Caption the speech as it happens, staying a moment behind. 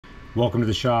Welcome to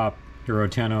the shop, Hero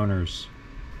 10 owners.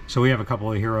 So we have a couple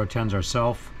of Hero 10s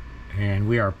ourselves, and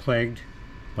we are plagued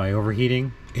by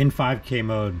overheating. In 5K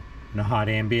mode, in a hot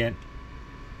ambient,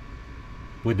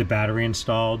 with the battery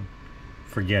installed,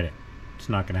 forget it. It's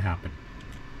not going to happen.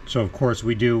 So of course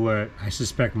we do what I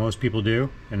suspect most people do,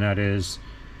 and that is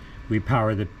we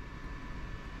power the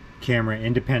camera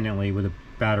independently with a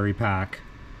battery pack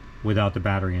without the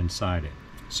battery inside it.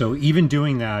 So even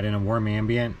doing that in a warm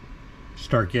ambient,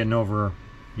 start getting over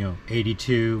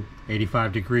 82,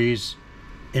 85 degrees.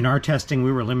 In our testing,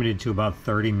 we were limited to about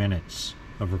 30 minutes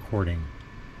of recording.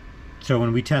 So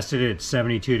when we tested it at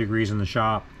 72 degrees in the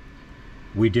shop,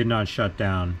 we did not shut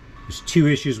down. There's two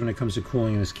issues when it comes to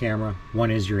cooling this camera. One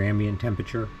is your ambient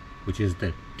temperature, which is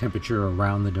the temperature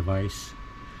around the device.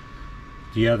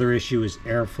 The other issue is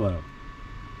airflow.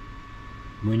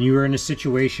 When you are in a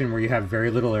situation where you have very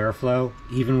little airflow,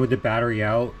 even with the battery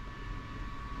out,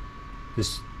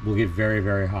 this will get very,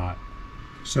 very hot.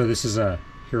 So this is a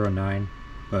Hero 9,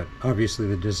 but obviously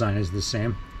the design is the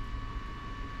same.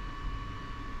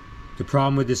 The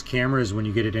problem with this camera is when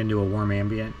you get it into a warm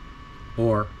ambient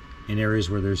or in areas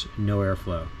where there's no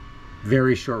airflow.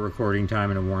 Very short recording time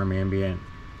in a warm ambient,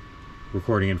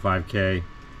 recording in 5K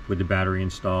with the battery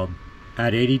installed.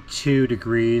 At 82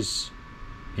 degrees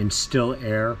in still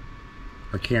air,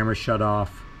 our camera shut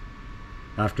off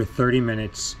after 30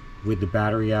 minutes with the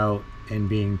battery out and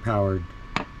being powered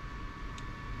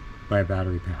by a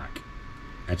battery pack.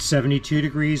 At 72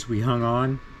 degrees, we hung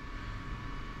on.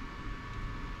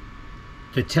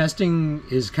 The testing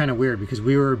is kind of weird because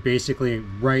we were basically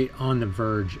right on the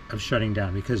verge of shutting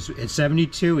down, because at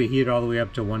 72 we heated all the way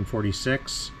up to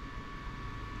 146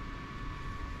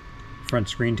 front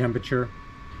screen temperature.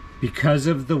 Because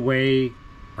of the way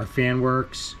our fan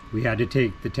works, we had to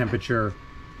take the temperature,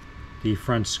 the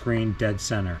front screen dead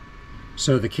center.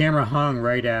 So the camera hung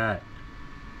right at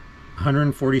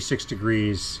 146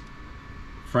 degrees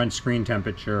front screen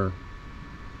temperature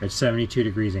at 72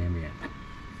 degrees ambient.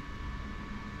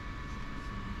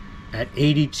 At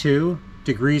 82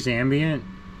 degrees ambient,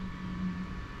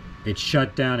 it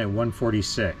shut down at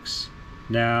 146.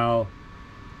 Now,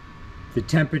 the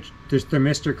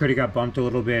thermistor could have got bumped a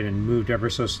little bit and moved ever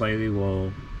so slightly,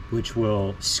 which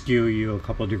will skew you a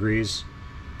couple degrees.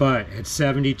 But at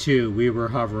 72, we were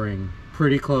hovering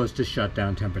pretty close to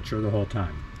shutdown temperature the whole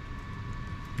time.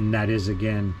 And that is,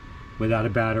 again, without a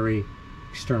battery,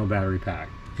 external battery pack.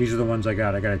 These are the ones I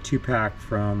got. I got a 2-pack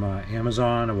from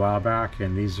Amazon a while back,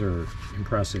 and these are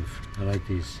impressive. I like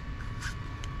these.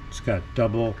 It's got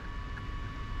double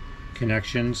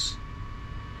connections,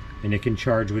 and it can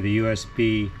charge with a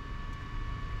USB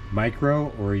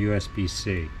micro or a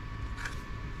USB-C.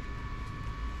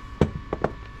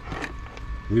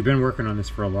 We've been working on this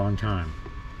for a long time,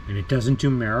 and it doesn't do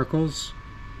miracles,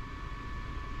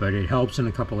 but it helps in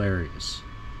a couple areas.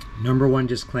 Number one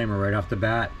disclaimer right off the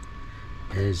bat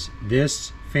is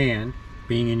this fan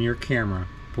being in your camera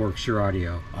borks your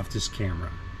audio off this camera.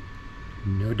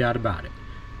 No doubt about it.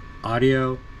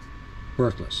 Audio,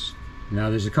 worthless. Now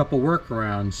there's a couple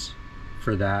workarounds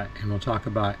for that, and we'll talk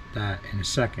about that in a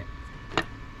second.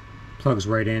 Plugs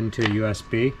right into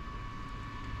USB,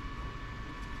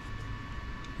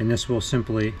 and this will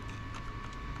simply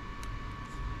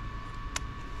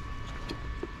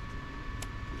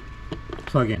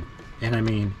plug in, and I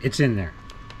mean, it's in there.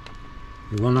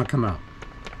 It will not come out.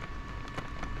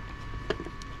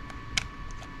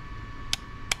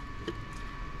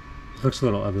 It looks a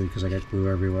little ugly because I got glue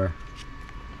everywhere.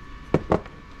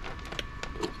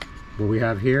 What we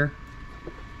have here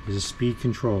is a speed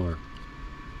controller.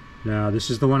 Now this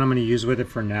is the one I'm going to use with it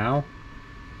for now,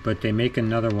 but they make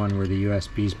another one where the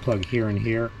USBs plug here and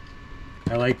here.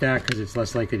 I like that because it's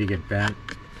less likely to get bent.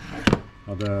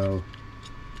 Although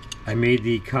I made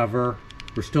the cover,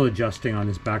 we're still adjusting on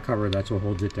this back cover, that's what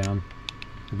holds it down.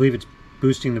 I believe it's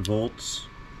boosting the volts,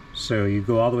 so you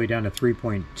go all the way down to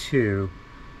 3.2,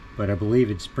 but I believe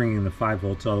it's bringing the 5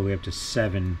 volts all the way up to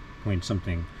 7 point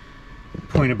something. The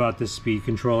point about this speed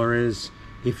controller is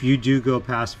if you do go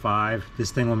past 5, this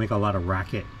thing will make a lot of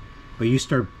racket, but you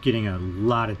start getting a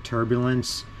lot of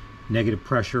turbulence, negative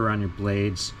pressure around your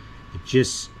blades. It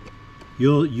just,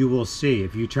 you will see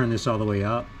if you turn this all the way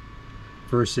up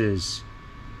versus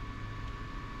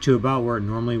to about where it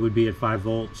normally would be at 5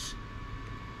 volts,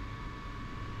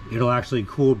 it'll actually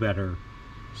cool better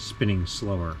spinning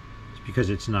slower. It's because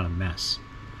it's not a mess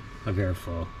of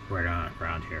airflow right on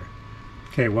around here.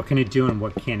 Okay, what can it do and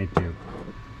what can't it do?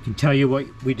 I can tell you what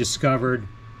we discovered.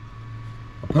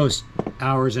 I'll post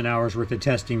hours and hours worth of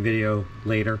testing video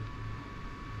later,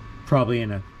 probably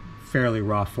in a fairly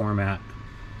raw format.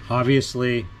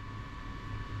 Obviously,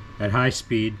 at high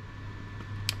speed.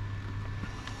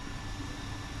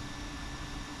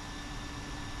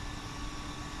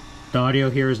 The audio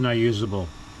here is not usable.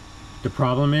 The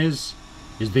problem is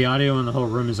the audio in the whole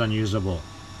room is unusable.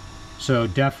 So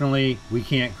definitely we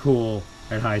can't cool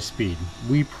at high speed.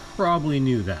 We probably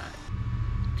knew that.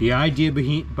 The idea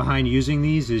behind using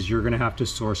these is you're going to have to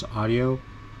source audio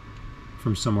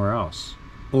from somewhere else.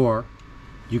 Or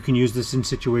you can use this in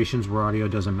situations where audio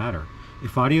doesn't matter.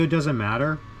 If audio doesn't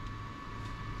matter,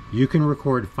 you can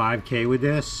record 5K with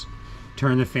this,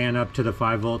 turn the fan up to the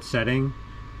 5-volt setting,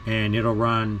 and it'll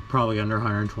run probably under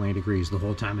 120 degrees the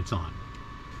whole time it's on.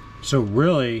 So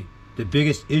really, the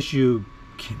biggest issue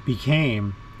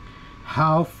became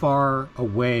how far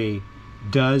away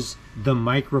does the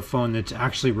microphone that's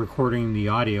actually recording the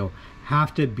audio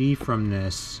have to be from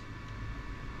this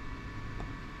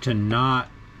to not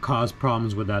cause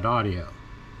problems with that audio.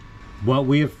 What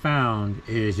we have found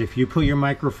is if you put your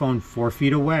microphone 4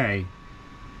 feet away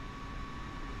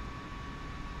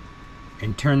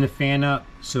and turn the fan up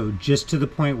so just to the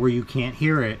point where you can't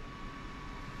hear it,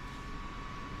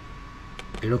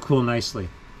 it'll cool nicely.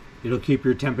 It'll keep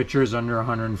your temperatures under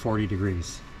 140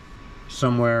 degrees,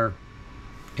 somewhere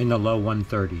in the low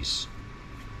 130s,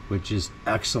 which is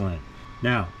excellent.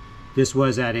 Now, this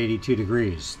was at 82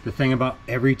 degrees. The thing about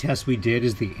every test we did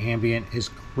is the ambient is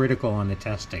critical on the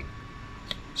testing.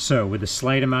 So with a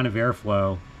slight amount of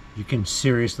airflow, you can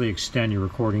seriously extend your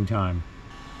recording time.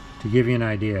 To give you an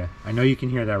idea, I know you can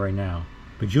hear that right now,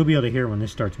 but you'll be able to hear when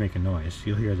this starts making noise.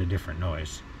 You'll hear the different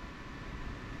noise.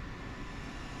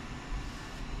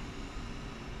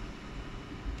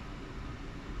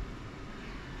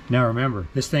 Now remember,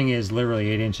 this thing is literally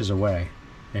 8 inches away.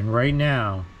 And right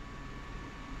now,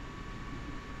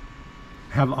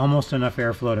 I have almost enough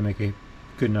airflow to make a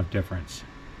good enough difference.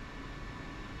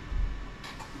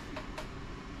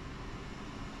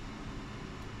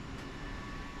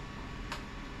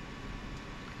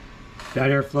 That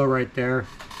airflow right there,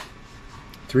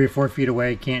 3 or 4 feet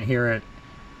away, can't hear it.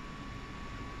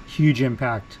 Huge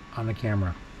impact on the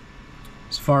camera.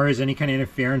 As far as any kind of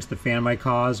interference the fan might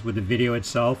cause with the video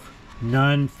itself,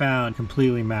 none found.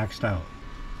 Completely maxed out.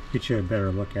 Get you a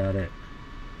better look at it.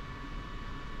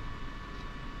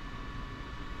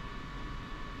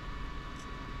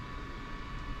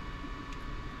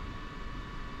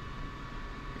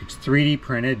 It's 3D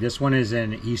printed. This one is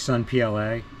in eSun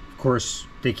PLA. Of course,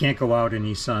 they can't go out in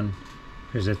eSun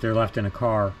because if they're left in a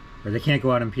car, or they can't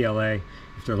go out in PLA.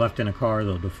 If they're left in a car,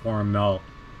 they'll deform, melt.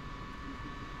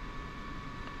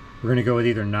 We're going to go with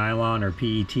either nylon or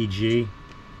PETG.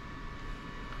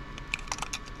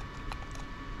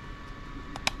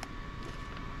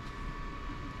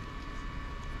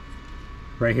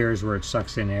 Right here is where it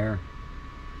sucks in air.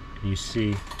 And you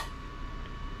see,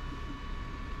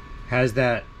 has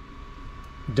that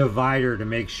divider to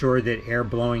make sure that air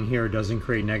blowing here doesn't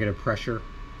create negative pressure.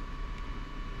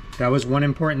 That was one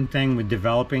important thing with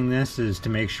developing this, is to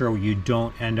make sure you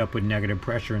don't end up with negative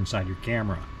pressure inside your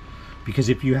camera. Because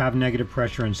if you have negative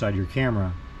pressure inside your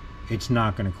camera, it's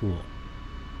not going to cool.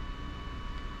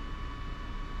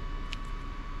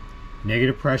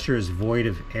 Negative pressure is void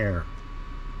of air.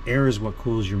 Air is what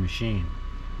cools your machine.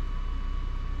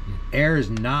 Air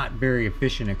is not very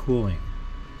efficient at cooling.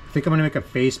 I think I'm going to make a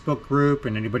Facebook group,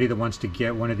 and anybody that wants to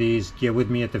get one of these, get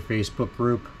with me at the Facebook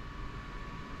group.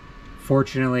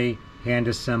 Fortunately, hand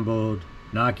assembled,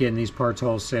 not getting these parts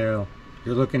wholesale.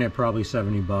 You're looking at probably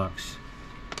 70 bucks.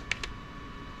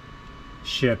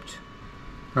 Shipped.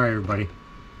 Alright everybody,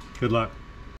 good luck.